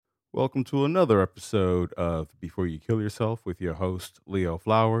Welcome to another episode of Before You Kill Yourself with your host, Leo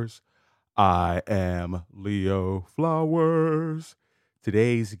Flowers. I am Leo Flowers.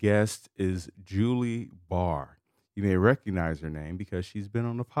 Today's guest is Julie Barr. You may recognize her name because she's been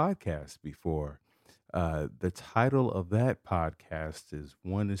on the podcast before. The title of that podcast is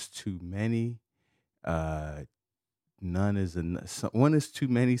One is Too Many, uh, None is Enough. One is Too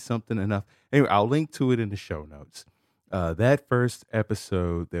Many, Something Enough. Anyway, I'll link to it in the show notes. That first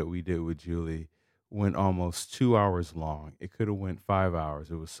episode that we did with Julie went almost 2 hours long. It could have went 5 hours.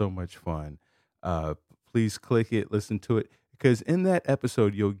 It was so much fun. Uh, Please click it, listen to it, because in that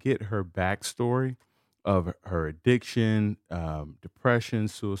episode you'll get her backstory of her addiction, depression,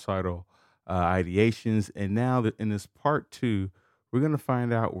 suicidal ideations, and now that in this part two, we're going to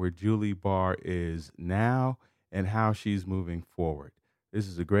find out where Julie Barr is now and how she's moving forward. This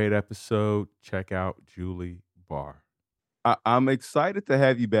is a great episode. Check out Julie Barr. I'm excited to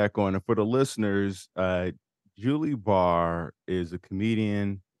have you back on. And for the listeners, Julie Barr is a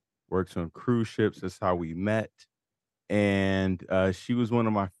comedian, works on cruise ships. That's how we met. And she was one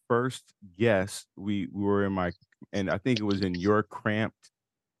of my first guests. We were in my, and I think it was in your cramped.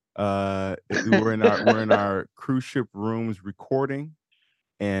 We're in our cruise ship rooms recording,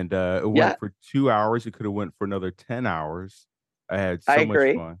 and it Yeah, went for 2 hours. It could have went for another 10 hours. I had I so much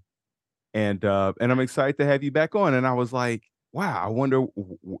agree. fun. And I'm excited to have you back on. And I was like, wow, I wonder,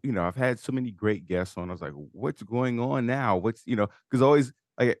 I've had so many great guests on. I was like, what's going on now? Because always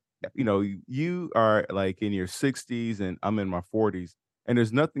like, you are like in your 60s and I'm in my 40s, and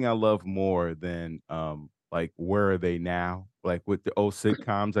there's nothing I love more than like where are they now? Like with the old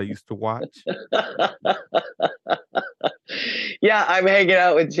sitcoms I used to watch. Yeah, I'm hanging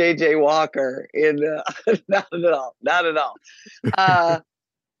out with JJ Walker in not at all, not at all. Uh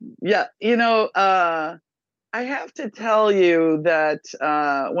yeah, I have to tell you that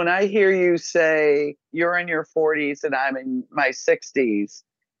when I hear you say you're in your 40s and I'm in my 60s,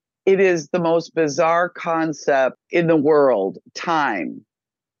 it is the most bizarre concept in the world, time,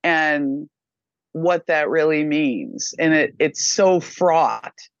 and what that really means. And it's so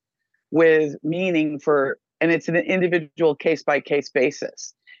fraught with meaning and it's an individual case by case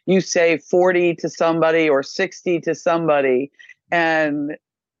basis. You say 40 to somebody or 60 to somebody, and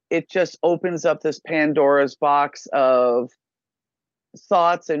it just opens up this Pandora's box of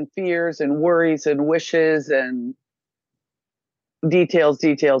thoughts and fears and worries and wishes and details,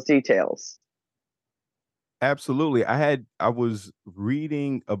 details, details. Absolutely. I was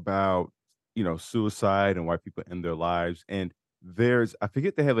reading about, suicide and why people end their lives. And I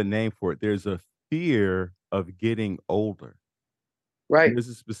forget they have a name for it. There's a fear of getting older. Right. There's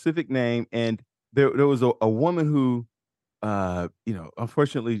a specific name. And there was a woman who,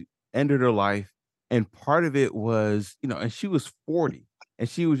 unfortunately ended her life. And part of it was, and she was 40 and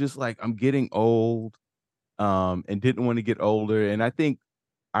she was just like, I'm getting old, and didn't want to get older. And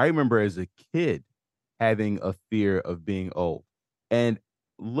I remember as a kid having a fear of being old. And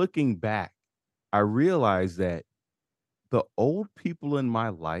looking back, I realized that the old people in my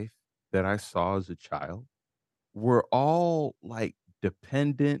life that I saw as a child were all like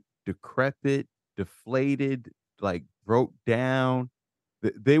dependent, decrepit, deflated, like broke down.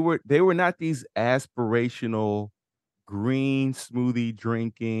 They were not these aspirational green smoothie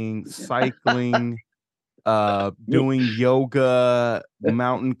drinking, cycling, doing yoga,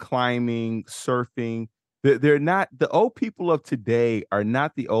 mountain climbing, surfing. They're not the old people of today are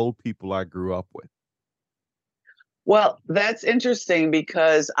not the old people I grew up with. Well, that's interesting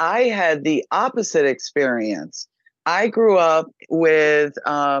because I had the opposite experience. I grew up with,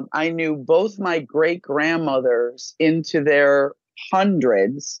 I knew both my great grandmothers into their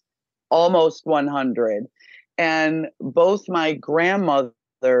hundreds, almost 100, and both my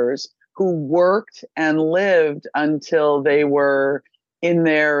grandmothers who worked and lived until they were in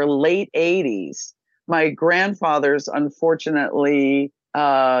their late 80s. My grandfathers, unfortunately,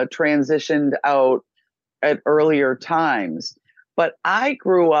 transitioned out at earlier times. But I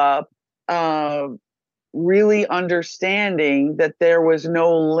grew up uh, really understanding that there was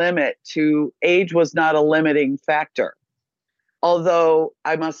no limit to age, was not a limiting factor. Although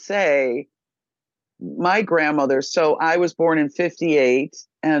I must say, my grandmother, so I was born in 58,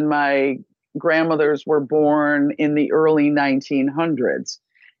 and my grandmothers were born in the early 1900s.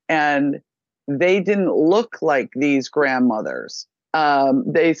 And they didn't look like these grandmothers.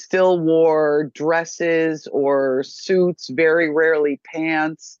 They still wore dresses or suits, very rarely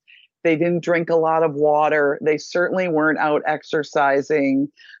pants. They didn't drink a lot of water. They certainly weren't out exercising.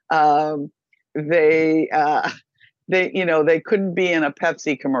 Um, they, they couldn't be in a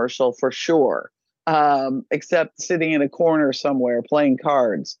Pepsi commercial for sure, except sitting in a corner somewhere playing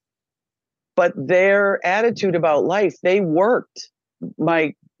cards. but their attitude about life, they worked.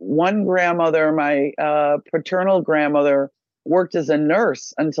 My one grandmother, my paternal grandmother, worked as a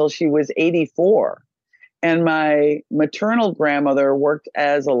nurse until she was 84. And my maternal grandmother worked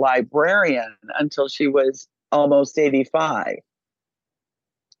as a librarian until she was almost 85.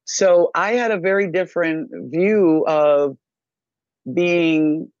 So I had a very different view of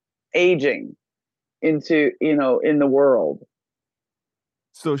being aging into, in the world.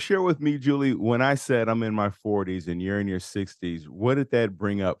 So share with me, Julie, when I said I'm in my 40s and you're in your 60s, what did that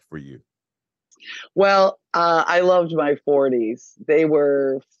bring up for you? Well, I loved my 40s. They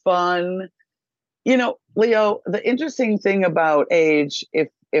were fun. Leo, the interesting thing about age,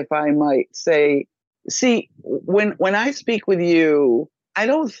 if I might say, see, when I speak with you, I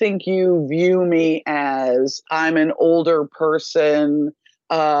don't think you view me as I'm an older person.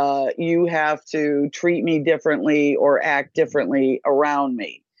 You have to treat me differently or act differently around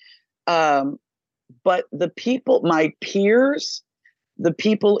me. Um, but the people, my peers, the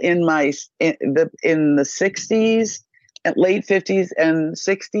people in the 60s, late 50s and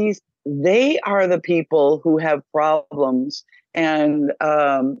 60s, they are the people who have problems and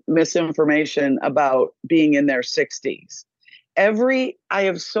misinformation about being in their 60s. I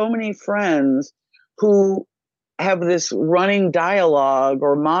have so many friends who have this running dialogue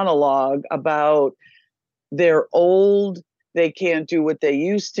or monologue about they're old, they can't do what they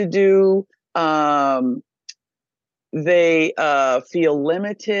used to do. They feel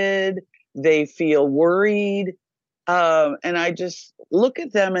limited, they feel worried. And I just look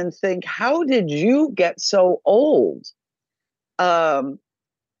at them and think, how did you get so old? Um,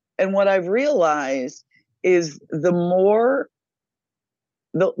 and what I've realized is the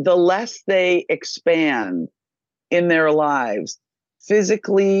less they expand in their lives,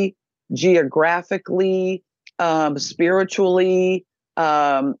 physically, geographically, spiritually,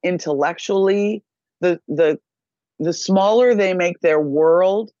 intellectually, the the smaller they make their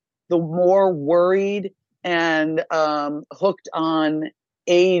world, the more worried and hooked on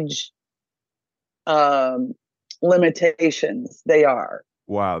age um, limitations they are.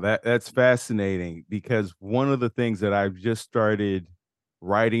 Wow, that's fascinating because one of the things that I've just started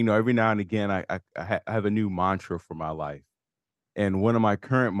writing, every now and again, I have a new mantra for my life. And one of my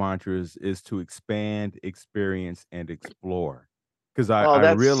current mantras is to expand, experience, and explore. Because Oh, I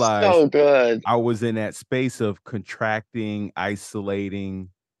that's realized so good. I was in that space of contracting, isolating,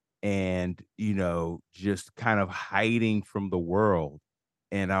 and, just kind of hiding from the world.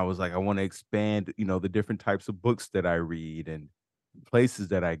 And I was like, I want to expand, the different types of books that I read and places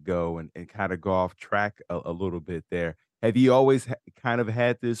that I go and kind of go off track a little bit there. Have you always kind of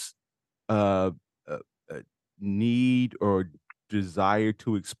had this uh, uh, uh, need or desire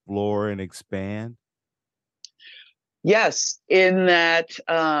to explore and expand? Yes, in that,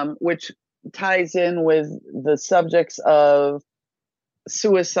 which ties in with the subjects of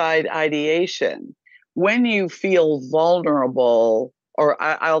suicide ideation. When you feel vulnerable, or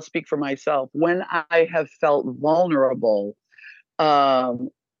I'll speak for myself, when I have felt vulnerable, um,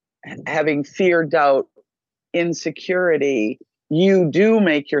 having fear, doubt, insecurity, you do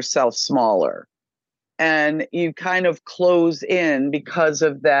make yourself smaller and you kind of close in because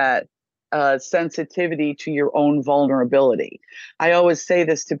of that sensitivity to your own vulnerability. I always say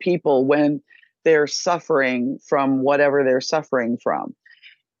this to people when they're suffering from whatever they're suffering from.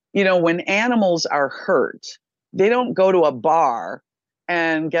 When animals are hurt, they don't go to a bar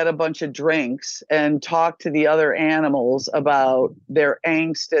and get a bunch of drinks and talk to the other animals about their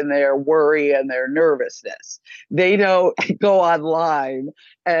angst and their worry and their nervousness. They don't go online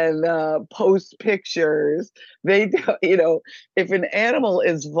and post pictures. They, if an animal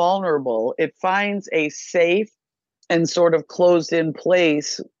is vulnerable, it finds a safe and sort of closed in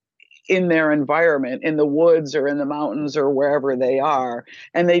place in their environment, in the woods or in the mountains or wherever they are,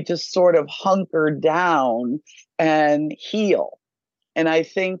 and they just sort of hunker down and heal. And I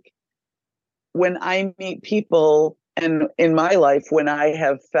think when I meet people and in my life, when I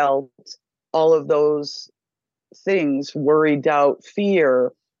have felt all of those things, worry, doubt,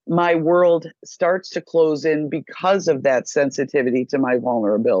 fear, my world starts to close in because of that sensitivity to my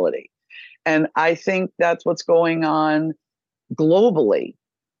vulnerability. And I think that's what's going on globally,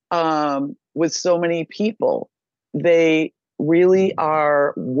 with so many people. They really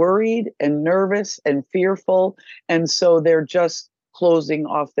are worried and nervous and fearful. And so they're just closing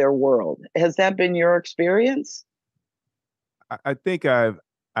off their world. Has that been your experience? I think I've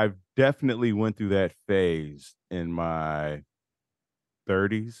definitely went through that phase in my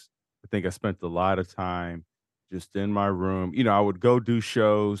 30s. I think I spent a lot of time just in my room. I would go do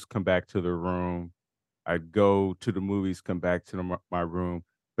shows, come back to the room. I'd go to the movies, come back to my room.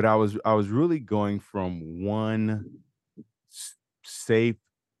 but I was really going from one safe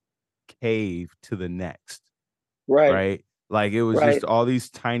cave to the next. Right. Right? Like, it was just Right. all these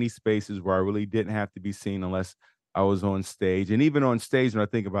tiny spaces where I really didn't have to be seen unless I was on stage, and even on stage, when I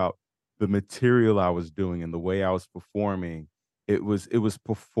think about the material I was doing and the way I was performing, it was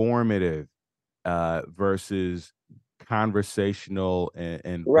performative, versus conversational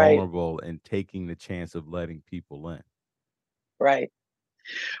and Right. vulnerable and taking the chance of letting people in. Right.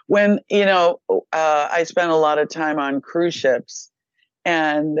 When, I spent a lot of time on cruise ships,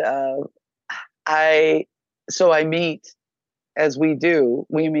 and I, so I meet, as we do,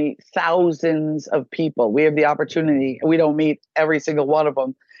 we meet thousands of people. We have the opportunity. We don't meet every single one of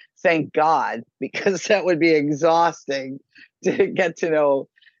them, thank God, because that would be exhausting to get to know,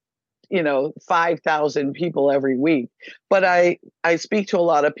 5,000 people every week. But I speak to a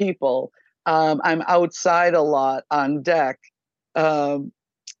lot of people. I'm outside a lot on deck. Um,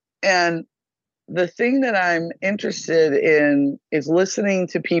 and the thing that I'm interested in is listening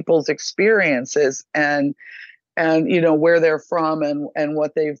to people's experiences, and where they're from, and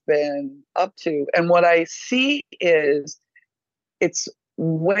what they've been up to. And what I see is it's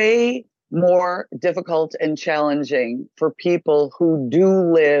way more difficult and challenging for people who do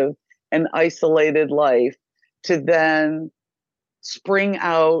live an isolated life to then spring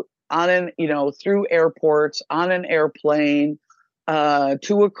out on through airports, on an airplane,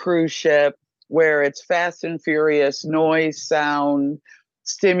 to a cruise ship where it's fast and furious, noise, sound,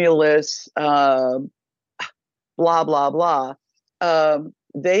 stimulus, blah blah blah.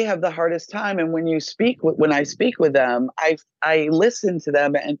 They have the hardest time, and when I speak with them, I listen to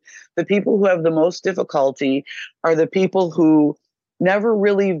them, and the people who have the most difficulty are the people who never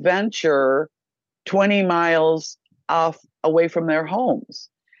really venture 20 miles off away from their homes.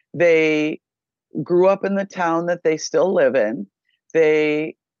 They grew up in the town that they still live in.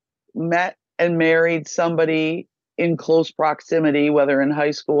 They met and married somebody in close proximity, whether in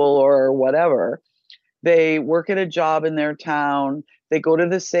high school or whatever. They work at a job in their town. They go to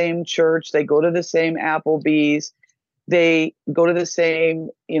the same church. They go to the same Applebee's. They go to the same,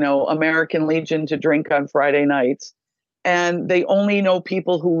 American Legion to drink on Friday nights. And they only know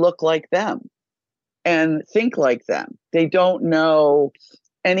people who look like them and think like them. They don't know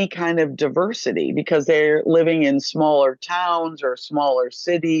any kind of diversity because they're living in smaller towns or smaller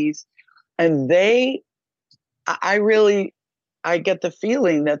cities. And I really, I get the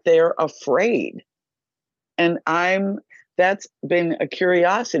feeling that they're afraid. And that's been a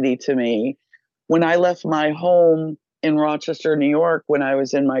curiosity to me. When I left my home in Rochester, New York, when I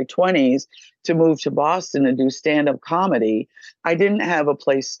was in my 20s to move to Boston and do stand-up comedy, I didn't have a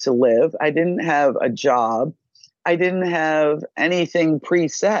place to live. I didn't have a job. I didn't have anything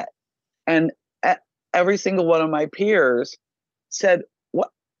preset. And every single one of my peers said,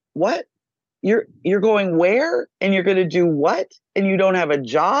 What? You're going where? And you're going to do what? And you don't have a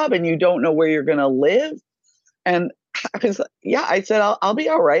job and you don't know where you're going to live?" And I was like, yeah, I said, I'll be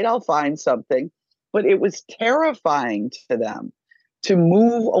all right. I'll find something. But it was terrifying to them to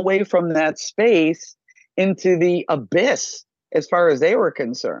move away from that space into the abyss as far as they were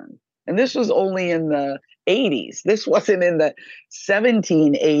concerned. And this was only in the 80s. This wasn't in the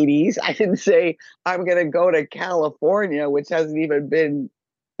 1780s. I didn't say I'm going to go to California, which hasn't even been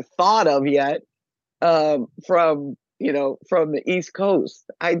thought of yet, from the East Coast.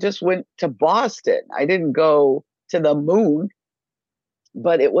 I just went to Boston. I didn't go to the moon,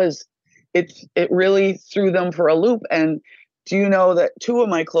 but it really threw them for a loop. And do you know that two of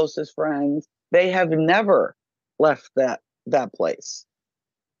my closest friends, they have never left that place.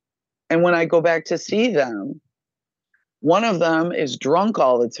 And when I go back to see them, one of them is drunk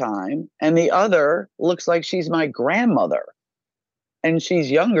all the time, and the other looks like she's my grandmother, and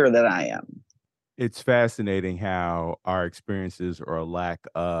she's younger than I am. It's fascinating how our experiences or a lack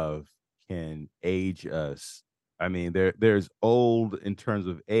of can age us. I mean, there's old in terms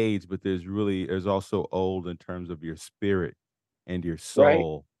of age, but there's also old in terms of your spirit and your Right,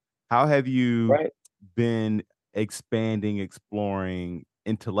 soul. How have you right. been expanding, exploring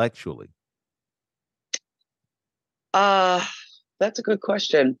intellectually? Uh, that's a good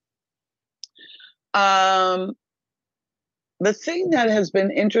question. Um, the thing that has been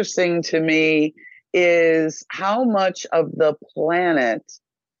interesting to me is how much of the planet,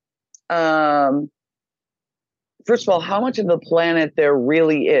 um, first of all, how much of the planet there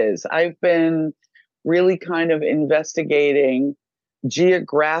really is. I've been really kind of investigating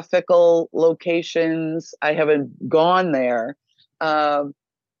geographical locations. I haven't gone there, um,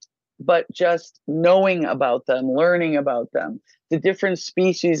 but just knowing about them, learning about them, the different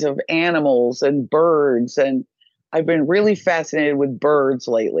species of animals and birds, and I've been really fascinated with birds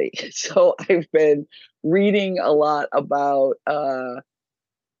lately. So I've been reading a lot about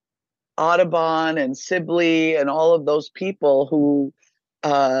Audubon and Sibley and all of those people who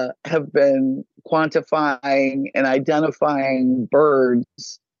have been quantifying and identifying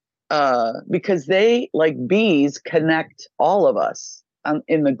birds because they, like bees, connect all of us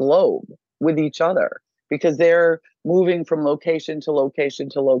in the globe with each other because they're moving from location to location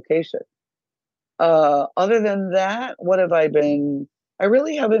to location. Other than that, what have I been? I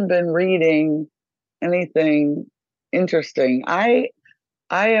really haven't been reading anything interesting. I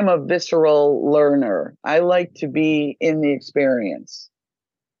am a visceral learner. I like to be in the experience.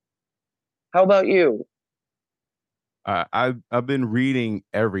 How about you? I've been reading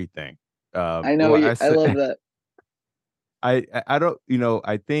everything. I know Well, you. I I said love that. I don't, you know,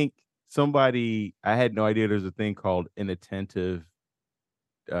 I think somebody, I had no idea there's a thing called inattentive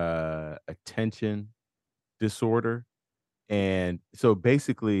attention disorder. And so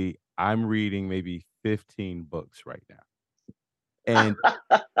basically I'm reading maybe 15 books right now.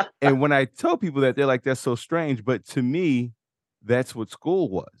 And when I tell people that, they're like, that's so strange. But to me, that's what school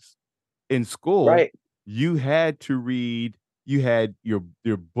was. In school, Right, you had to read, you had your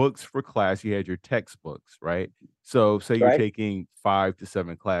books for class, you had your textbooks, right? So say you're right, taking 5 to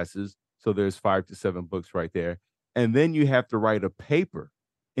 7 classes, so there's 5 to 7 books right there. And then you have to write a paper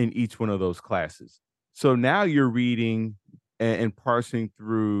in each one of those classes. So now you're reading and parsing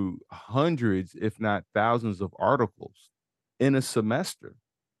through hundreds, if not thousands of articles in a semester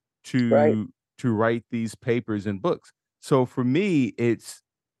right. to write these papers and books. So for me, it's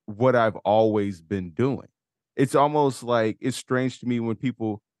what I've always been doing. It's almost like it's strange to me when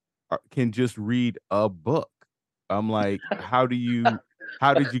people can just read a book. I'm like, how did you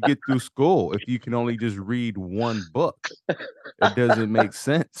get through school if you can only just read one book? It doesn't make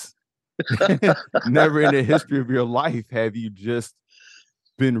sense. Never in the history of your life have you just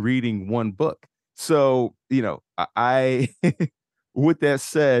been reading one book. So, you know, with that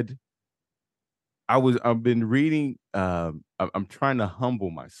said, I've been reading, I'm trying to humble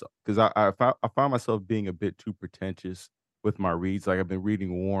myself because I found myself being a bit too pretentious with my reads. Like I've been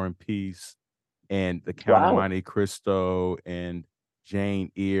reading War and Peace and The Count of Wow. Monte Cristo and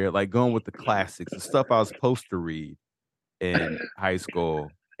Jane Eyre, like going with the classics, the stuff I was supposed to read in high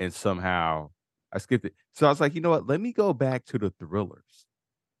school, and somehow I skipped it. So I was like, you know what? Let me go back to the thrillers.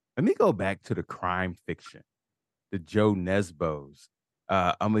 Let me go back to the crime fiction, the Joe Nesbos.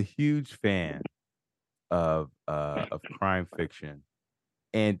 I'm a huge fan of crime fiction,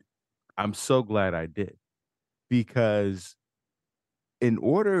 and I'm so glad I did because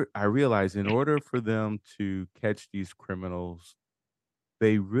I realized in order for them to catch these criminals,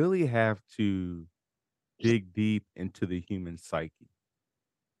 they really have to dig deep into the human psyche,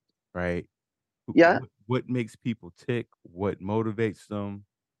 right? Yeah, What makes people tick, what motivates them,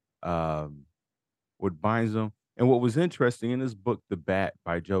 um, what binds them. And what was interesting in this book, The Bat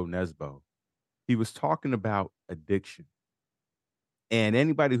by Joe Nesbo, he was talking about addiction. And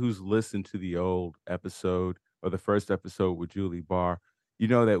anybody who's listened to the old episode or the first episode with Julie Barr, you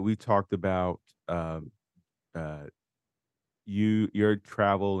know that we talked about um, uh, your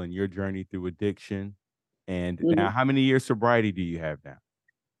travel and your journey through addiction. And now, mhm. how many years sobriety do you have now?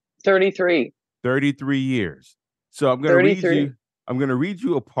 33. 33 years. So I'm going to read 33. you. I'm going to read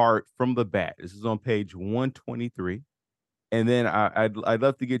you a part from the bat. This is on page 123. And then I'd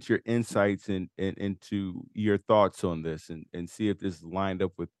love to get your insights into your thoughts on this and see if this is lined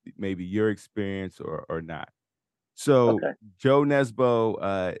up with maybe your experience or not. So Okay. Joe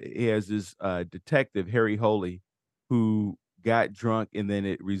Nesbo, he has this detective Harry Holey, who got drunk and then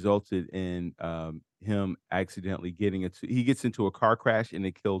it resulted in him accidentally he gets into a car crash and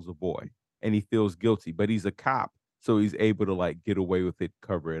it kills a boy, and he feels guilty, but he's a cop, so he's able to like get away with it,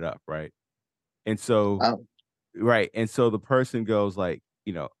 cover it up, right? And so Wow. right, and so the person goes like,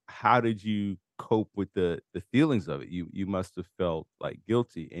 you know, "How did you cope with the feelings of it? You must have felt, like,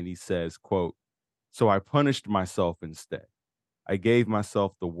 guilty." And he says, quote, "So I punished myself instead. I gave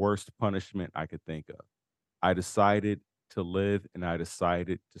myself the worst punishment I could think of. I decided to live, and I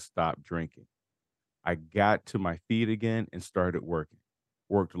decided to stop drinking. I got to my feet again and started working.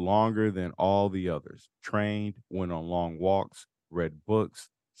 Worked longer than all the others. Trained, went on long walks, read books,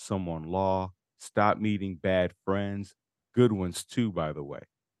 some on law, stopped meeting bad friends, good ones too, by the way.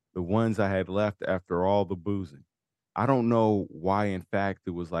 The ones I had left after all the boozing. I don't know why, in fact,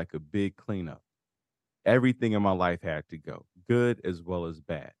 it was like a big cleanup. Everything in my life had to go, good as well as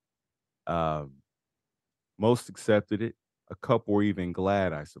bad. Um, Most accepted it. A couple were even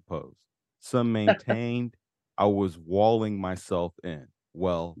glad, I suppose. Some maintained I was walling myself in.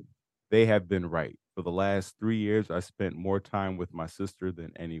 Well, they have been right. for the last 3 years, I spent more time with my sister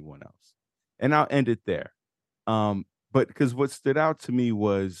than anyone else. And I'll end it there. But because what stood out to me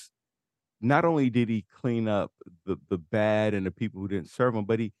was not only did he clean up the bad and the people who didn't serve him,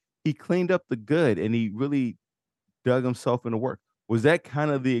 but he cleaned up the good and he really dug himself into work. Was that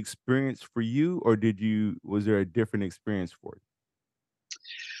kind of the experience for you, or was there a different experience for you?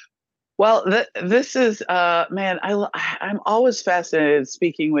 Well, this is, man, I'm always fascinated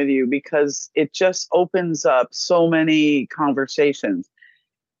speaking with you because it just opens up so many conversations.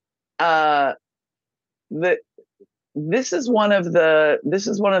 Uh, the, this is one of the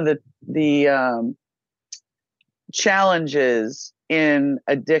challenges in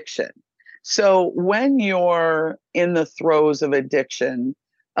addiction. So when you're in the throes of addiction,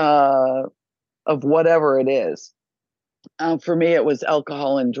 uh, of whatever it is, for me, it was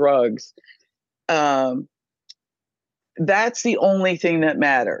alcohol and drugs. Um, that's the only thing that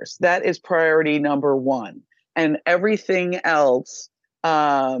matters. That is priority number one, and everything else,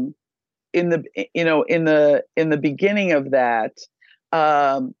 um, in the in the beginning of that,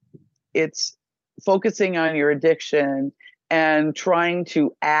 um, it's focusing on your addiction and trying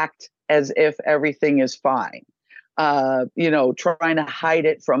to act as if everything is fine. Trying to hide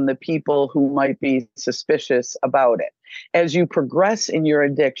it from the people who might be suspicious about it. As you progress in your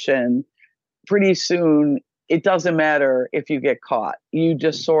addiction, pretty soon it doesn't matter if you get caught. You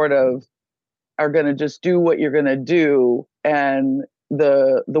just sort of are going to just do what you're going to do, and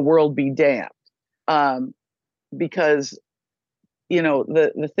the world be damned. Um, because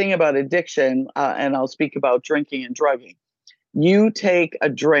the thing about addiction, and I'll speak about drinking and drugging. You take a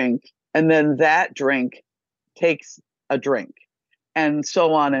drink, and then that drink takes a drink, and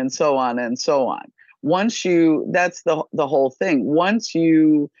so on and so on and so on. That's the whole thing. Once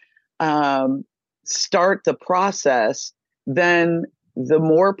you um, start the process, then the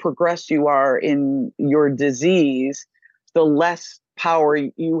more progressed you are in your disease, the less power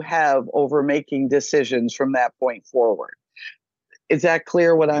you have over making decisions from that point forward. Is that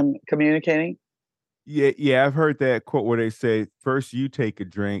clear what I'm communicating? Yeah, yeah, I've heard that quote where they say, first you take a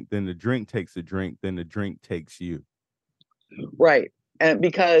drink, then the drink takes a drink, then the drink takes you. Right. And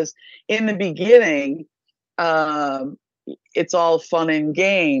because in the beginning, um, it's all fun and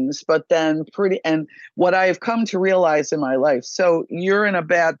games, but then and what I've come to realize in my life. So you're in a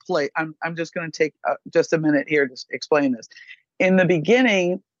bad place. I'm just going to take just a minute here to explain this. In the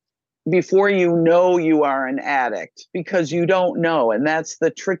beginning, before you know you are an addict, because you don't know, and that's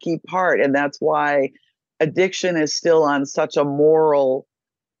the tricky part, and that's why addiction is still on such a moral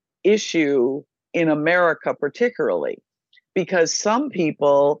issue in America, particularly because some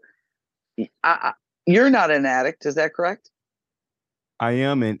people, you're not an addict, is that correct? I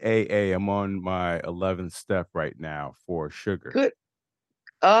am in AA. I'm on my 11th step right now for sugar. Good.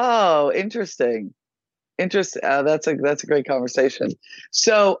 Oh, interesting. Interesting. That's a great conversation.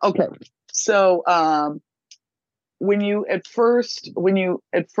 So, okay. So, when you at first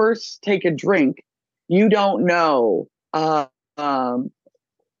take a drink, you don't know um,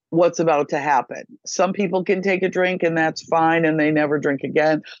 what's about to happen. Some people can take a drink and that's fine and they never drink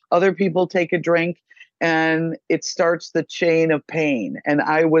again. Other people take a drink and it starts the chain of pain. And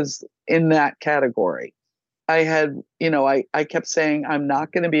I was in that category. I had, I kept saying, I'm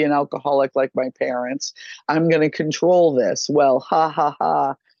not going to be an alcoholic like my parents. I'm going to control this. Well, ha ha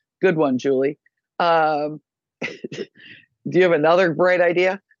ha. Good one, Julie. Um, do you have another great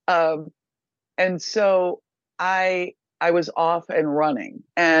idea? And so I was off and running,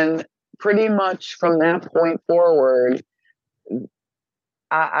 and pretty much from that point forward,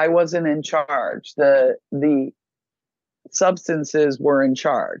 I wasn't in charge. The substances were in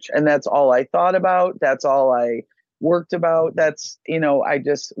charge, and that's all I thought about. That's all I worked about. I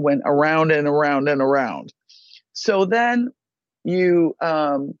just went around and around and around. So then you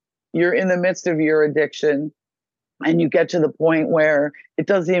you're in the midst of your addiction, and you get to the point where it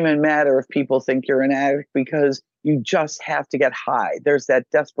doesn't even matter if people think you're an addict because you just have to get high. There's that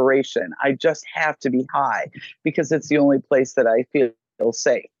desperation. I just have to be high because it's the only place that I feel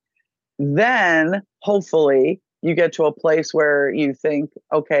safe. Then hopefully you get to a place where you think,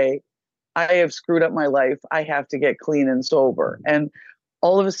 okay, I have screwed up my life. I have to get clean and sober. And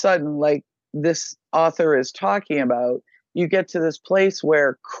all of a sudden, like this author is talking about, you get to this place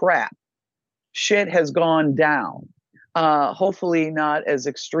where crap, shit has gone down. Hopefully not as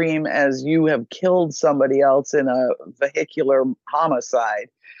extreme as you have killed somebody else in a vehicular homicide.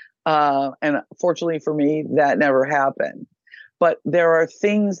 And fortunately for me, that never happened. But there are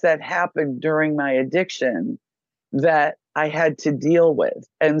things that happened during my addiction that I had to deal with.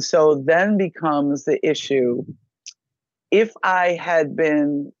 And so then becomes the issue, if I had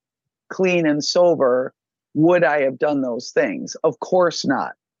been clean and sober, would I have done those things? Of course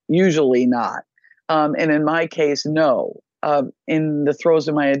not. Usually not. And in my case, no. In the throes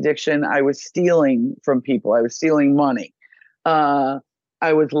of my addiction, I was stealing from people. I was stealing money. Uh,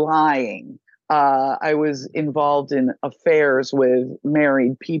 I was lying. I was involved in affairs with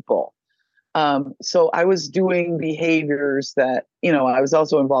married people. So I was doing behaviors that, I was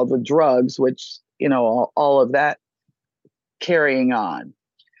also involved with drugs, which, all of that carrying on.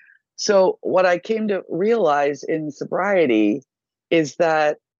 So what I came to realize in sobriety is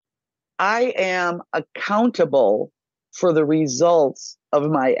that I am accountable for the results of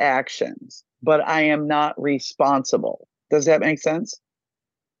my actions, but I am not responsible. Does that make sense?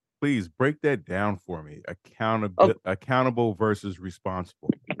 Please break that down for me. Oh, Accountable versus responsible.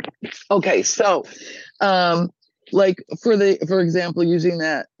 okay. So, um, like for example, using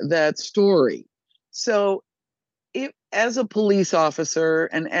that story. So, if as a police officer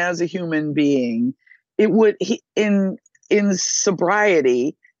and as a human being, it would he in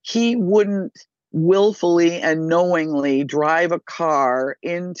sobriety, he wouldn't willfully and knowingly drive a car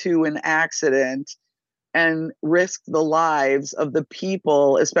into an accident and risk the lives of the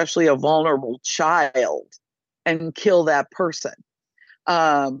people, especially a vulnerable child, and kill that person.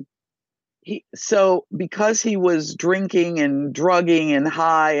 Um, so because he was drinking and drugging and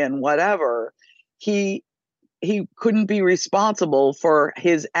high and whatever, he he couldn't be responsible for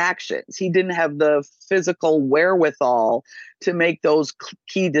his actions. He didn't have the physical wherewithal to make those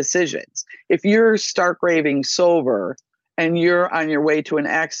key decisions. If you're stark raving sober and you're on your way to an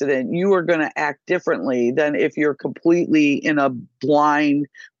accident, you are going to act differently than if you're completely in a blind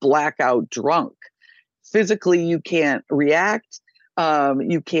blackout drunk. Physically, you can't react.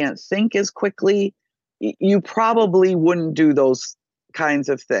 You can't think as quickly. You probably wouldn't do those kinds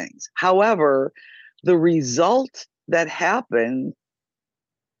of things. However, the result that happened,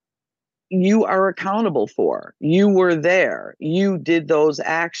 you are accountable for. You were there. You did those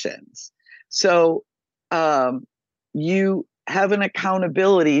actions. So you have an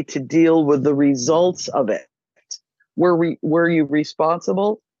accountability to deal with the results of it. Were you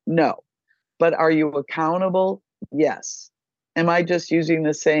responsible? No. But are you accountable? Yes. Am I just using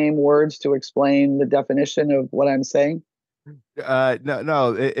the same words to explain the definition of what I'm saying? No,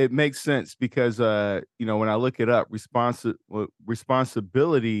 no, it makes sense because when I look it up,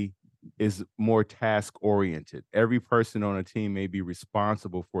 responsibility is more task oriented. Every person on a team may be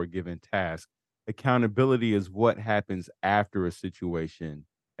responsible for a given task. Accountability is what happens after a situation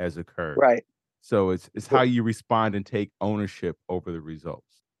has occurred. Right. So it's how you respond and take ownership over the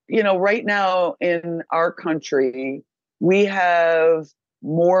results. Right now in our country, we have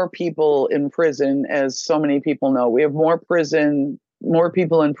more people in prison, as so many people know. We have more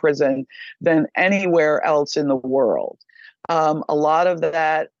people in prison than anywhere else in the world. A lot of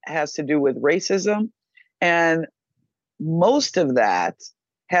that has to do with racism, and most of that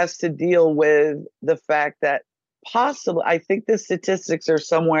has to deal with the fact that possibly, I think the statistics are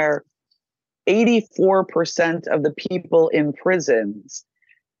somewhere 84% of the people in prisons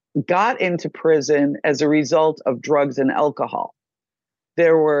got into prison as a result of drugs and alcohol.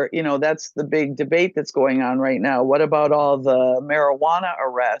 There were, that's the big debate that's going on right now. What about all the marijuana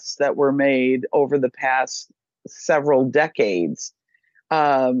arrests that were made over the past several decades?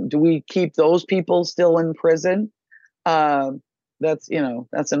 Do we keep those people still in prison? Um, that's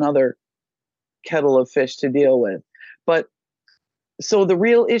another kettle of fish to deal with. But so the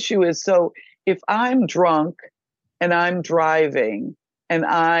real issue is, so if I'm drunk and I'm driving and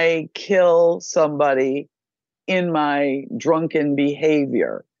I kill somebody in my drunken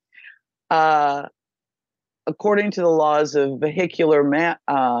behavior, uh, according to the laws of vehicular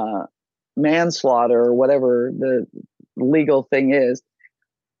manslaughter, or whatever the legal thing is,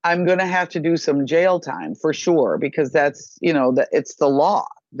 I'm going to have to do some jail time for sure, because that's, it's the law.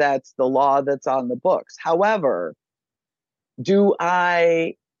 That's the law that's on the books. However, do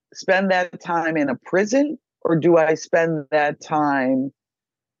I spend that time in a prison, or do I spend that time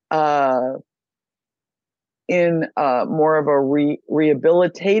uh, in more of a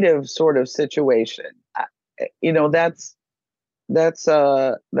rehabilitative sort of situation? You know, that's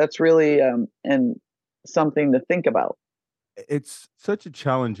really and something to think about. It's such a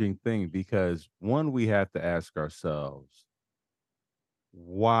challenging thing because one, we have to ask ourselves,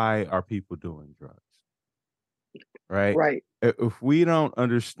 why are people doing drugs? Right? Right, If we don't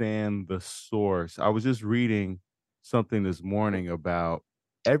understand the source, I was just reading something this morning about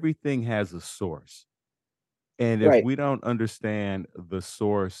everything has a source. And if right, we don't understand the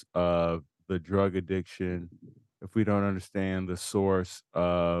source of the drug addiction, if we don't understand the source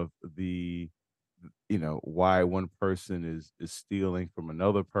of the why one person is stealing from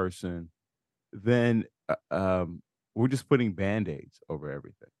another person, then we're just putting band-aids over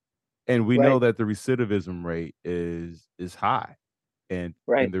everything. And we know Right. that the recidivism rate is high. And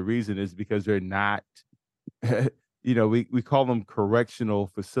Right. the reason is because they're not we call them correctional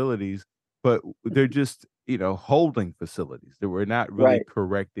facilities, but they're just, holding facilities that we're not really Right.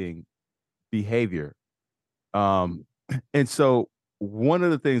 correcting behavior. Um, and so one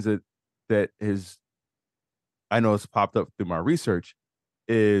of the things that has I know has popped up through my research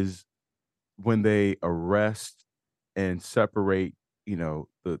is when they arrest and separate,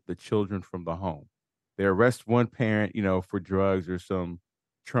 the children from the home. They arrest one parent, for drugs or some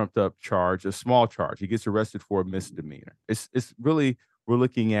trumped up charge, a small charge. He gets arrested for a misdemeanor. It's really we're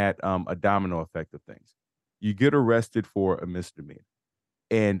looking at a domino effect of things. You get arrested for a misdemeanor.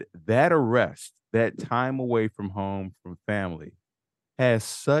 And that arrest, that time away from home, from family, has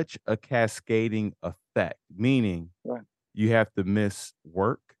such a cascading effect, meaning Right. you have to miss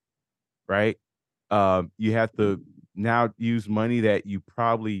work, right? You have to now use money that you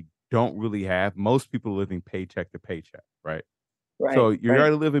probably don't really have. Most people are living paycheck to paycheck, right? So Right. you're Right.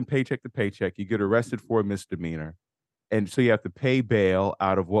 already living paycheck to paycheck. You get arrested for a misdemeanor. And so you have to pay bail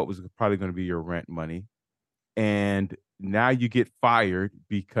out of what was probably going to be your rent money. And now you get fired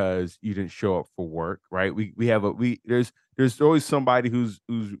because you didn't show up for work, right? We have a we there's always somebody who's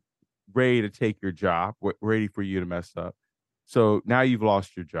ready to take your job, ready for you to mess up. So now you've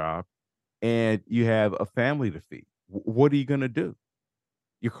lost your job and you have a family to feed. What are you going to do?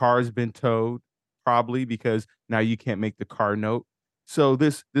 Your car has been towed, probably because now you can't make the car note. So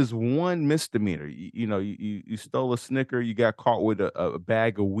this one misdemeanor, you stole a Snicker, you got caught with a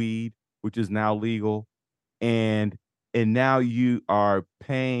bag of weed, which is now legal, and and now you are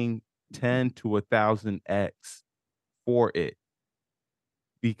paying 10 to 1,000x for it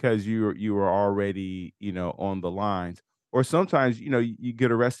because you were already, on the lines. Or sometimes, you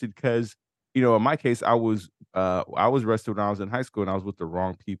get arrested because, in my case, I was arrested when I was in high school and I was with the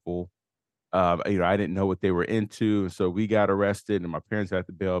wrong people. I didn't know what they were into, and so we got arrested, and my parents had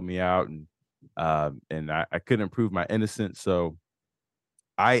to bail me out, and I couldn't prove my innocence, so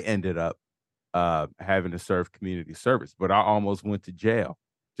I ended up having to serve community service, but I almost went to jail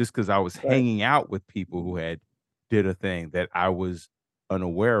just because I was Right. hanging out with people who had did a thing that I was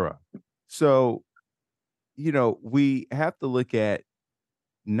unaware of. So, we have to look at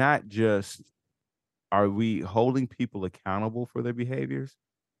not just are we holding people accountable for their behaviors,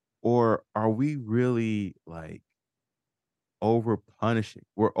 or are we really like over punishing?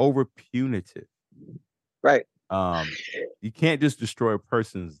 We're over punitive. Right. Um, you can't just destroy a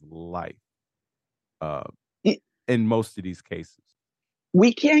person's life uh, Y- in most of these cases.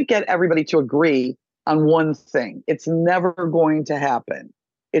 We can't get everybody to agree on one thing. It's never going to happen.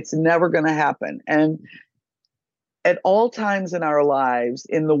 It's never going to happen. And at all times in our lives,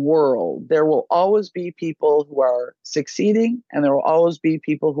 in the world, there will always be people who are succeeding and there will always be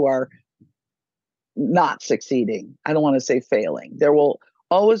people who are not succeeding. I don't want to say failing. There will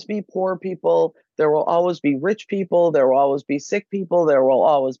always be poor people. There will always be rich people. There will always be sick people. There will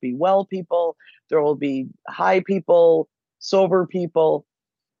always be well people. There will be high people, sober people.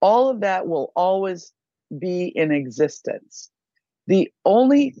 All of that will always be in existence. The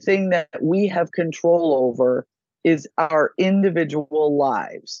only thing that we have control over is our individual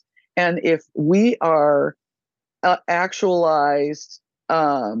lives. And if we are actualized,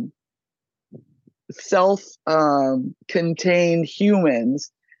 self contained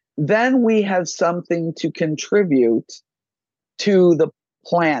humans, then we have something to contribute to the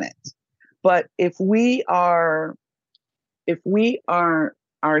planet. But if we don't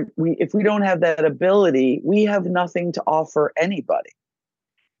have that ability, we have nothing to offer anybody.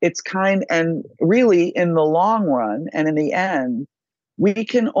 And really in the long run and in the end, we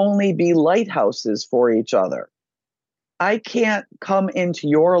can only be lighthouses for each other. I can't come into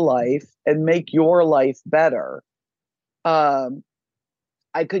your life and make your life better. Um,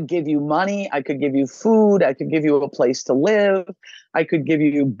 I could give you money, I could give you food, I could give you a place to live, I could give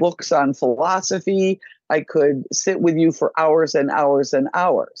you books on philosophy, I could sit with you for hours and hours and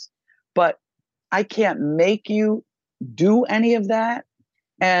hours. But I can't make you do any of that.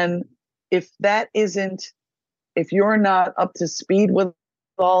 And if that isn't, if you're not up to speed with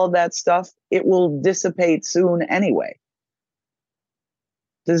all that stuff, it will dissipate soon anyway.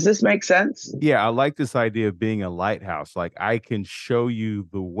 Does this make sense? Yeah, I like this idea of being a lighthouse. Like I can show you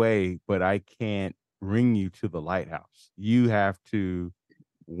the way, but I can't bring you to the lighthouse. You have to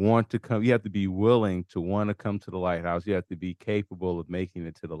want to come. You have to be willing to want to come to the lighthouse. You have to be capable of making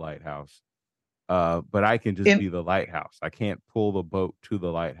it to the lighthouse. But I can just In be the lighthouse. I can't pull the boat to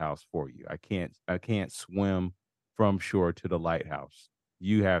the lighthouse for you. I can't swim from shore to the lighthouse.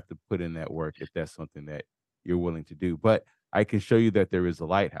 You have to put in that work if that's something that you're willing to do. But I can show you that there is a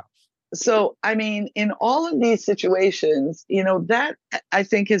lighthouse. So, I mean, in all of these situations, that I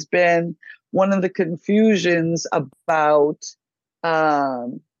think has been one of the confusions about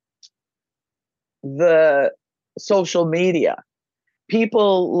um, the social media.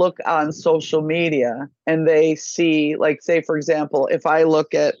 People look on social media and they see, like, say, for example, if I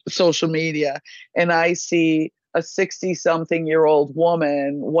look at social media and I see a 60 something year old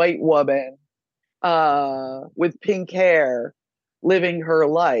woman, white woman, with pink hair living her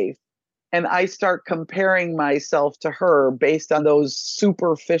life, and I start comparing myself to her based on those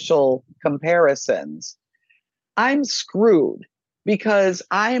superficial comparisons, I'm screwed because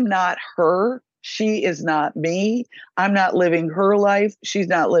I am not her. She is not me. I'm not living her life. She's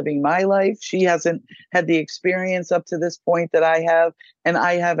not living my life. She hasn't had the experience up to this point that I have, and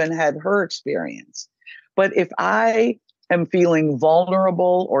I haven't had her experience. But if I am feeling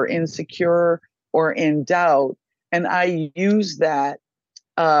vulnerable or insecure or in doubt, and I use that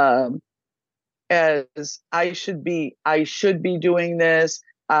um, as I should be doing this.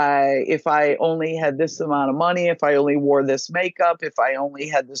 If I only had this amount of money, if I only wore this makeup, if I only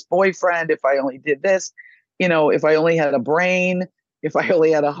had this boyfriend, if I only did this, if I only had a brain, if I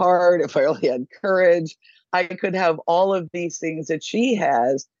only had a heart, if I only had courage, I could have all of these things that she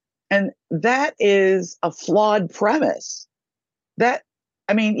has. And that is a flawed premise. That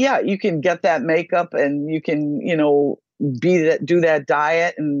I mean, yeah, you can get that makeup and you can, do that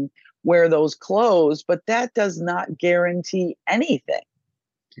diet and wear those clothes, but that does not guarantee anything.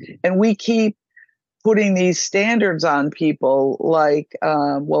 And we keep putting these standards on people like,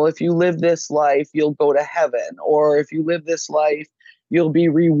 well, if you live this life, you'll go to heaven, or if you live this life, you'll be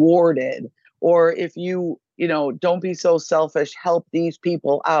rewarded, or if don't be so selfish, help these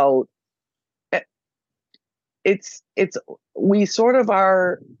people out. Eh, it's we sort of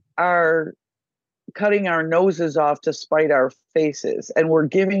are cutting our noses off to spite our faces, and we're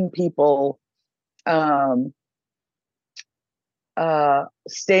giving people um,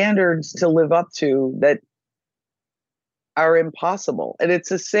 standards to live up to that are impossible. And it's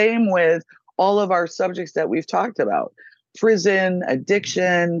the same with all of our subjects that we've talked about: prison,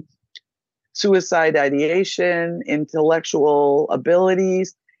 addiction, suicide ideation, intellectual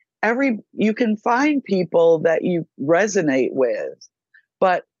abilities. You can find people that you resonate with,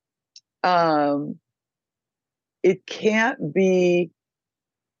 but um, it can't be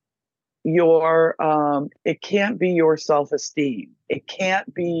your self-esteem. It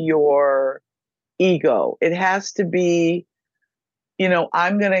can't be your ego. It has to be,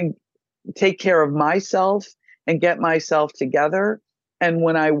 I'm going to take care of myself and get myself together. And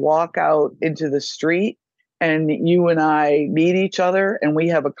when I walk out into the street and you and I meet each other and we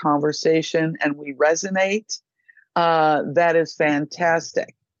have a conversation and we resonate, that is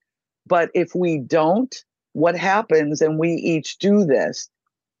fantastic. But if we don't, what happens, and we each do this,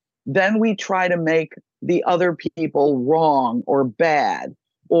 then we try to make the other people wrong or bad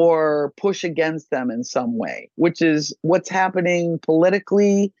or push against them in some way, which is what's happening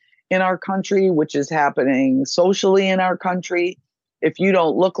politically in our country, which is happening socially in our country. If you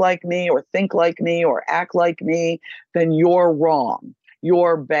don't look like me or think like me or act like me, then you're wrong,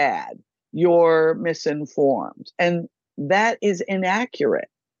 you're bad, you're misinformed. And that is inaccurate.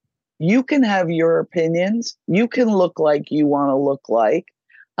 You can have your opinions. You can look like you want to look like.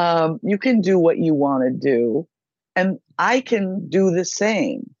 You can do what you want to do. And I can do the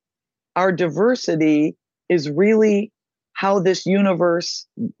same. Our diversity is really how this universe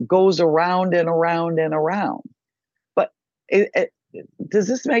goes around and around and around. But does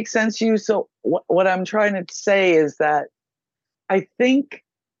this make sense to you? So, what I'm trying to say is that I think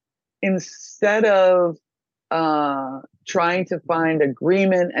instead of trying to find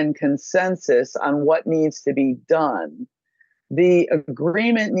agreement and consensus on what needs to be done, the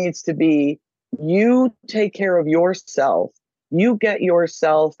agreement needs to be: you take care of yourself, you get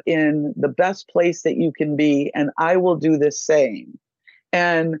yourself in the best place that you can be, and I will do the same.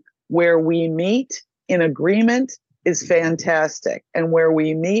 And where we meet in agreement is fantastic, and where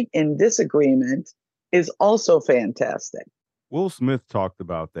we meet in disagreement is also fantastic. Will Smith talked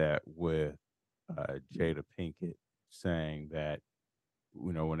about that with Jada Pinkett, saying that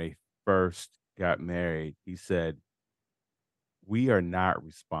when they first got married, he said, "We are not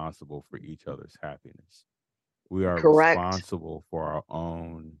responsible for each other's happiness. We are Correct. responsible for our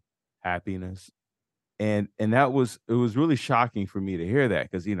own happiness." And that was it was really shocking for me to hear that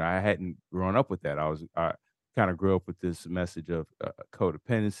because I hadn't grown up with that. kind of grew up with this message of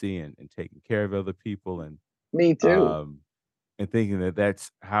codependency and taking care of other people Me too. um, and thinking that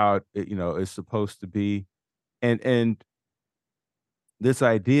that's how it, is supposed to be. And this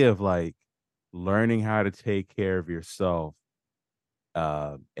idea of like learning how to take care of yourself,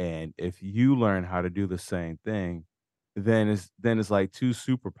 and if you learn how to do the same thing, then it's like two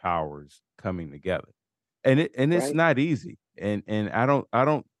superpowers coming together, and it's Right. not easy. And I don't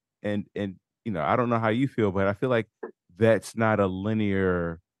and I don't know how you feel, but I feel like that's not a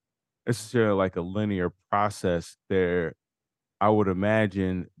linear necessarily like a linear process. I would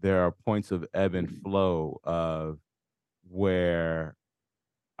imagine there are points of ebb and flow of where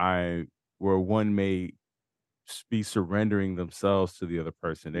I where one may be surrendering themselves to the other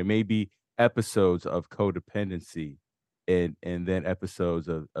person. There may be episodes of codependency and then episodes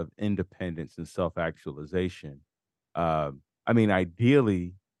of independence and self-actualization. I mean,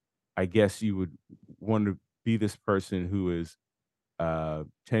 ideally, I guess you would want to be this person who is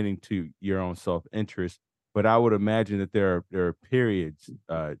tending to your own self-interest. But I would imagine that there are periods,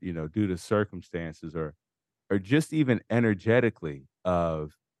 due to circumstances or just even energetically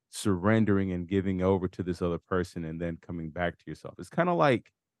of surrendering and giving over to this other person and then coming back to yourself. It's kind of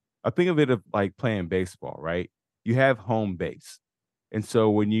like I think of it of like playing baseball, right? You have home base. And so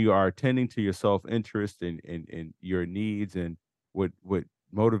when you are tending to your self-interest and your needs and what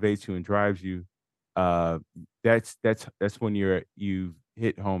motivates you and drives you, uh that's when you've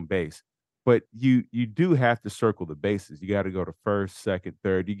hit home base. But you do have to circle the bases. You got to go to first, second,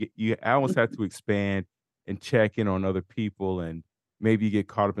 third. You almost have to expand and check in on other people, and maybe you get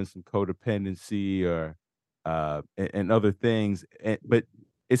caught up in some codependency or and other things. But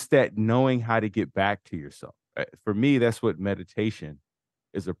it's that knowing how to get back to yourself. For me, that's what meditation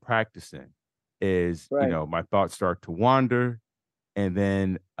is a practice in. Is Right. my thoughts start to wander, and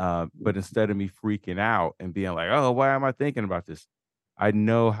then but instead of me freaking out and being like, oh, why am I thinking about this? I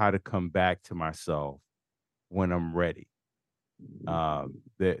know how to come back to myself when I'm ready.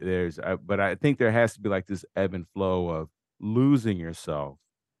 But I think there has to be like this ebb and flow of losing yourself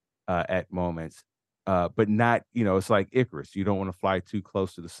at moments, but not, it's like Icarus. You don't want to fly too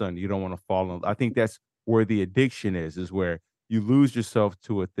close to the sun. You don't want to fall in. I think that's where the addiction is where you lose yourself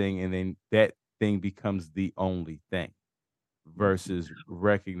to a thing and then that thing becomes the only thing versus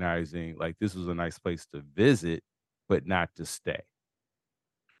recognizing like this was a nice place to visit, but not to stay.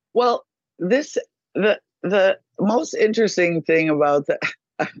 Well, this the most interesting thing about the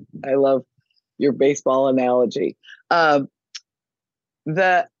I love your baseball analogy. Um,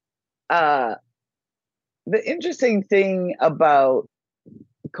 the uh, the interesting thing about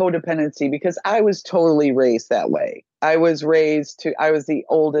codependency, because I was totally raised that way. I was the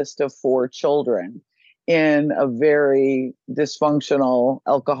oldest of four children in a very dysfunctional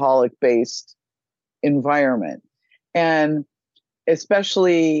alcoholic based environment. And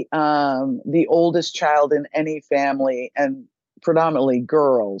especially the oldest child in any family and predominantly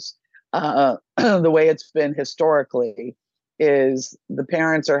girls, the way it's been historically is the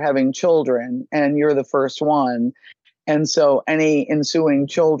parents are having children and you're the first one. And so any ensuing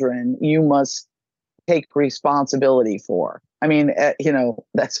children, you must take responsibility for. I mean,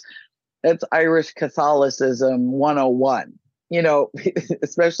 that's Irish Catholicism 101. You know,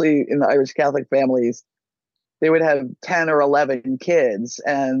 especially in the Irish Catholic families, they would have 10 or 11 kids,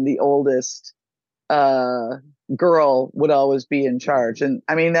 and the oldest uh, girl would always be in charge. And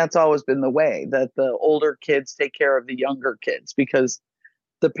I mean, that's always been the way that the older kids take care of the younger kids because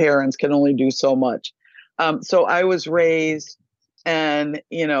the parents can only do so much. So I was raised, and,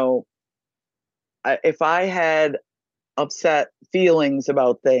 if I had upset feelings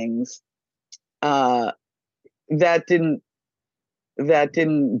about things, uh, that didn't that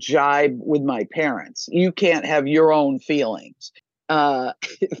didn't jibe with my parents. You can't have your own feelings. Uh,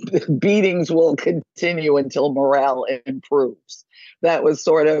 Beatings will continue until morale improves. That was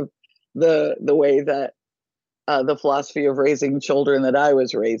sort of the way that the philosophy of raising children that I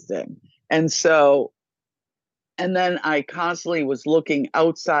was raised in. And so, and then I constantly was looking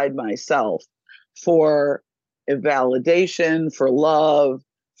outside myself for validation, for love,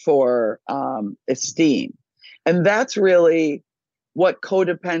 for esteem. And that's really what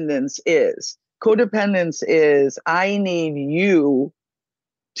codependence is. Codependence is I need you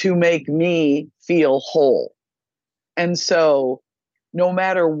to make me feel whole. And so, no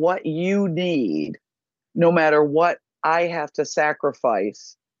matter what you need, no matter what I have to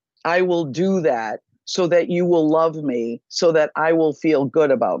sacrifice, I will do that so that you will love me, so that I will feel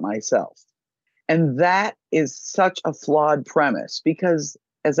good about myself. And that is such a flawed premise because,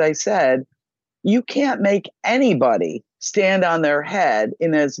 as I said, You can't make anybody stand on their head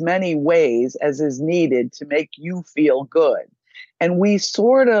in as many ways as is needed to make you feel good. And we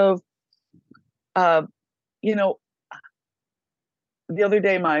sort of, uh, you know, the other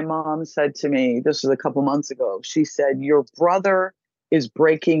day, my mom said to me, this was a couple months ago, she said, "Your brother is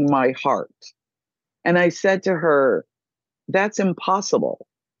breaking my heart." And I said to her, "That's impossible.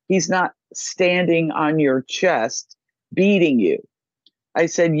 He's not standing on your chest beating you." I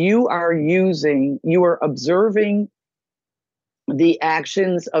said, you are observing the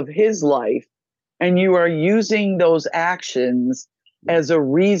actions of his life, and you are using those actions as a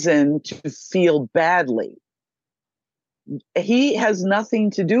reason to feel badly. He has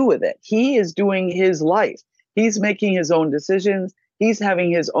nothing to do with it. He is doing his life. He's making his own decisions. He's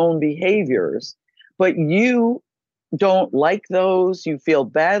having his own behaviors. But you don't like those. You feel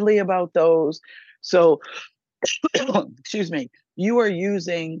badly about those. So, excuse me, you are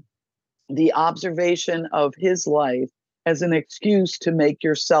using the observation of his life as an excuse to make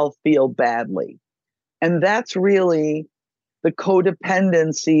yourself feel badly. And that's really the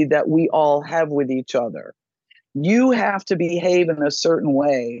codependency that we all have with each other. You have to behave in a certain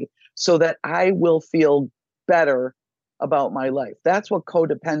way so that I will feel better about my life. That's what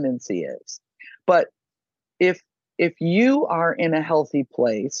codependency is. But if if you are in a healthy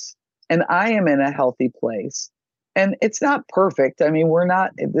place and I am in a healthy place, and it's not perfect. I mean, we're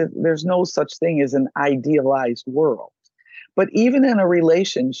not, there's no such thing as an idealized world. But even in a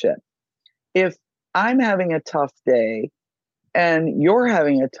relationship, if I'm having a tough day and you're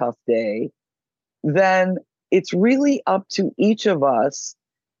having a tough day, then it's really up to each of us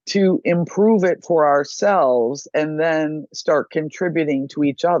to improve it for ourselves and then start contributing to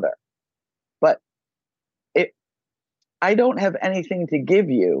each other. But it, I don't have anything to give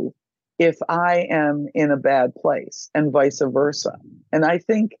you if I am in a bad place, and vice versa. And I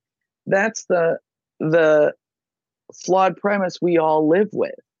think that's the flawed premise we all live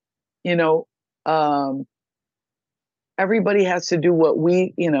with. You know, um, everybody has to do what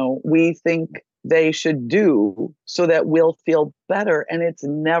we think they should do so that we'll feel better, and it's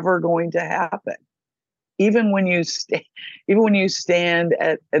never going to happen. Even when you even when you stand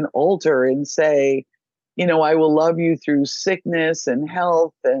at an altar and say, I will love you through sickness and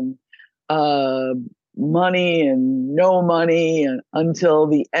health and uh, money and no money and until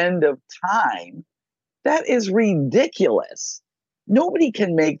the end of time, that is ridiculous. Nobody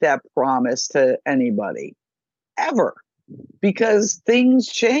can make that promise to anybody ever, because things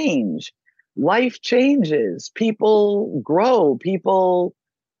change, life changes, people grow, people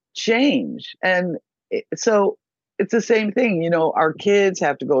change. And so it's the same thing. Our kids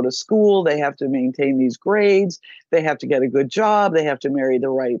have to go to school, they have to maintain these grades, they have to get a good job, they have to marry the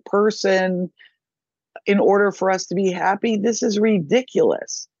right person in order for us to be happy. This is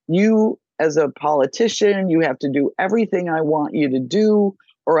ridiculous. You, as a politician, you have to do everything I want you to do,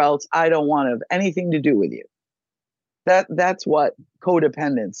 or else I don't want to have anything to do with you. That's what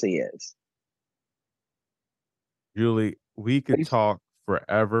codependency is. Julie, we could talk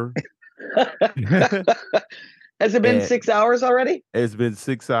forever. Has it been And 6 hours already? it's been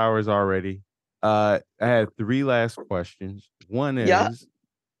 6 hours already. I had three last questions. One Yeah. is,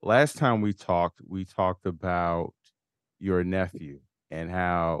 last time we talked about your nephew and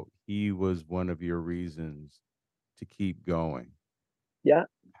how he was one of your reasons to keep going. Yeah.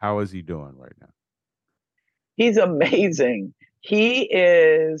 How is he doing right now? He's amazing. He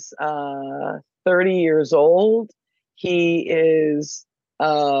is 30 years old. He is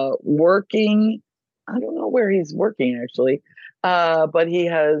working. I don't know where he's working actually, but he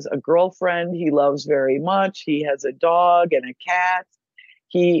has a girlfriend he loves very much. He has a dog and a cat.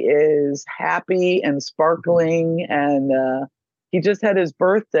 He is happy and sparkling, and he just had his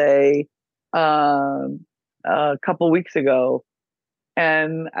birthday a couple weeks ago.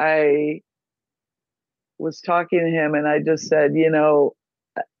 And I was talking to him and I just said,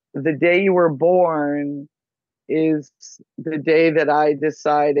 the day you were born is the day that I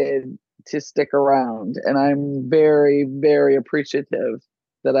decided to stick around. And I'm very, very appreciative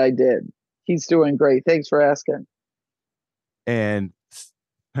that I did. He's doing great. Thanks for asking. And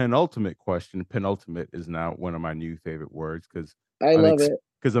penultimate question. Penultimate is now one of my new favorite words because I I'm love it.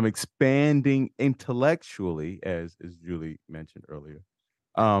 I'm expanding intellectually, as Julie mentioned earlier.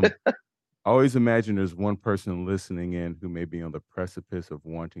 Um, I always imagine there's one person listening in who may be on the precipice of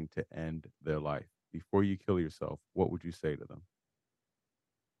wanting to end their life. Before you kill yourself, what would you say to them?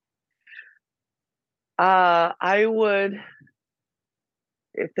 I would,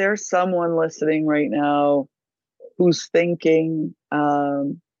 if there's someone listening right now who's thinking,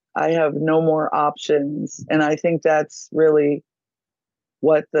 I have no more options. And I think that's really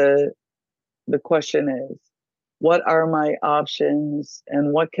what The question is, what are my options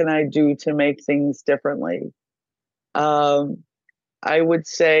and what can I do to make things differently? Um, I would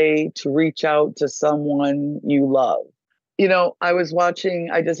say to reach out to someone you love. I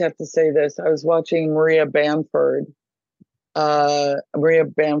just have to say this. I was watching Maria Bamford, a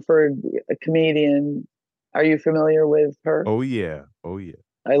comedian. Are you familiar with her? Oh yeah. Oh yeah.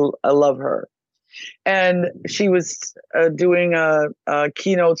 I love her. And she was doing a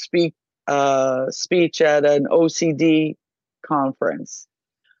keynote speech at an OCD conference.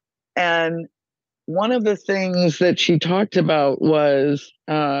 And one of the things that she talked about was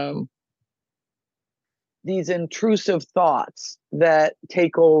these intrusive thoughts that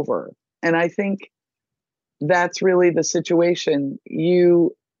take over. And I think that's really the situation. The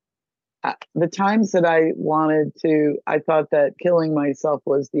times that I thought that killing myself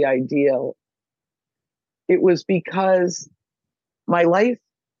was the ideal. It was because my life,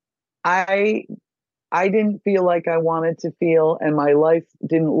 I I didn't feel like I wanted to feel, and my life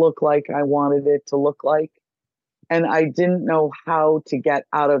didn't look like I wanted it to look like. And I didn't know how to get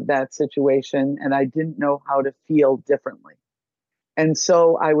out of that situation, and I didn't know how to feel differently. And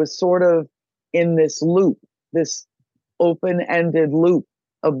so I was sort of in this loop, this open ended loop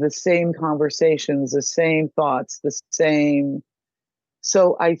of the same conversations, the same thoughts, the same.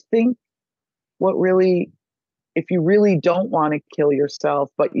 So I think what really, if you really don't want to kill yourself,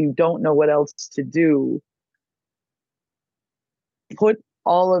 but you don't know what else to do, put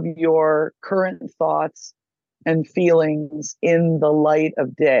all of your current thoughts and feelings in the light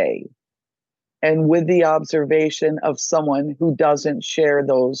of day and with the observation of someone who doesn't share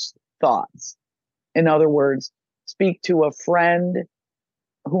those thoughts. In other words, speak to a friend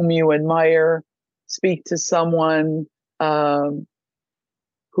whom you admire, speak to someone who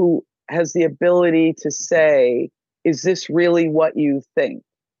has the ability to say, is this really what you think?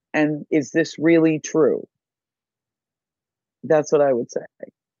 And is this really true? That's what I would say.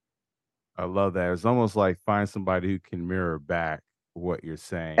 I love that. It's almost like find somebody who can mirror back what you're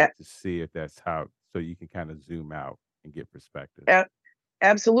saying A- to see if that's how, so you can kind of zoom out and get perspective. a-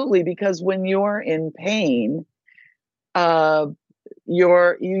 Absolutely, because when you're in pain, uh,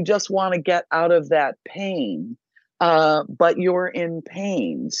 you just want to get out of that pain, but you're in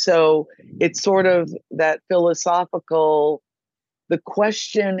pain. So it's sort of that philosophical. The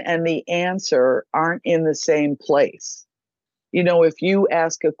question and the answer aren't in the same place. If you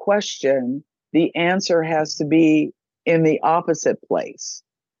ask a question, the answer has to be in the opposite place.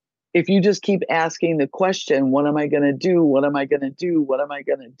 If you just keep asking the question, what am I going to do? What am I going to do? What am I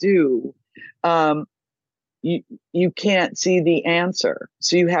going to do? Um, you can't see the answer.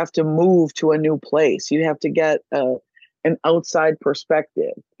 So you have to move to a new place. You have to get an outside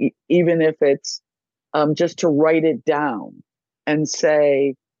perspective, even if it's just to write it down and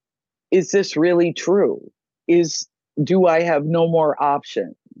say, is this really true? Do I have no more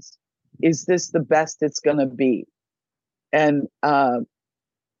options? Is this the best it's going to be? And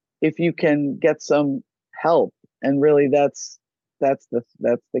if you can get some help, and really that's the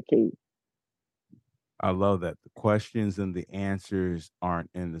key. I love that. The questions and the answers aren't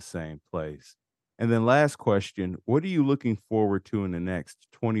in the same place. And then last question, what are you looking forward to in the next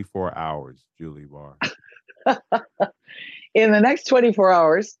 24 hours, Julie Barr? In the next 24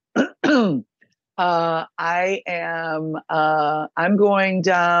 hours, I'm going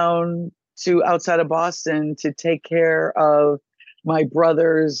down to outside of Boston to take care of my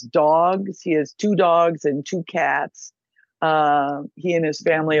brother's dogs. He has two dogs and two cats. He and his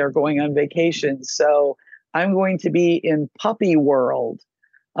family are going on vacation. So I'm going to be in puppy world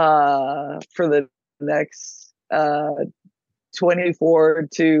for the next 24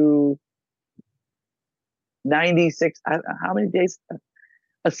 to 96. How many days?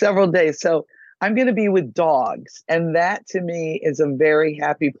 Several days. So I'm going to be with dogs. And that to me is a very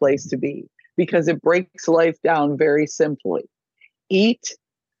happy place to be because it breaks life down very simply: eat,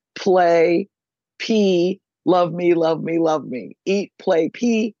 play, pee, love me, love me, love me. Eat, play,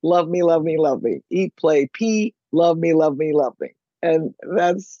 pee, love me, love me, love me. Eat, play, pee, love me, love me, love me. And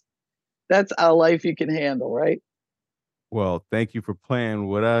that's a life you can handle, right? Well, thank you for playing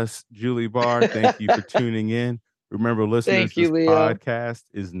with us, Julie Barr. Thank you for tuning in. Remember, listeners, Thank you, this Leo. podcast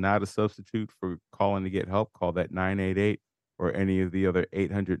is not a substitute for calling to get help. Call that 988 or any of the other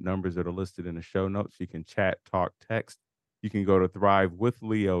 800 numbers that are listed in the show notes. You can chat, talk, text. You can go to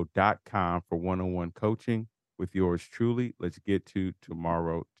thrivewithleo.com for one on one coaching with yours truly. Let's get to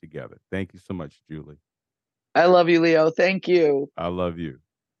tomorrow together. Thank you so much, Julie. I love you, Leo. Thank you. I love you.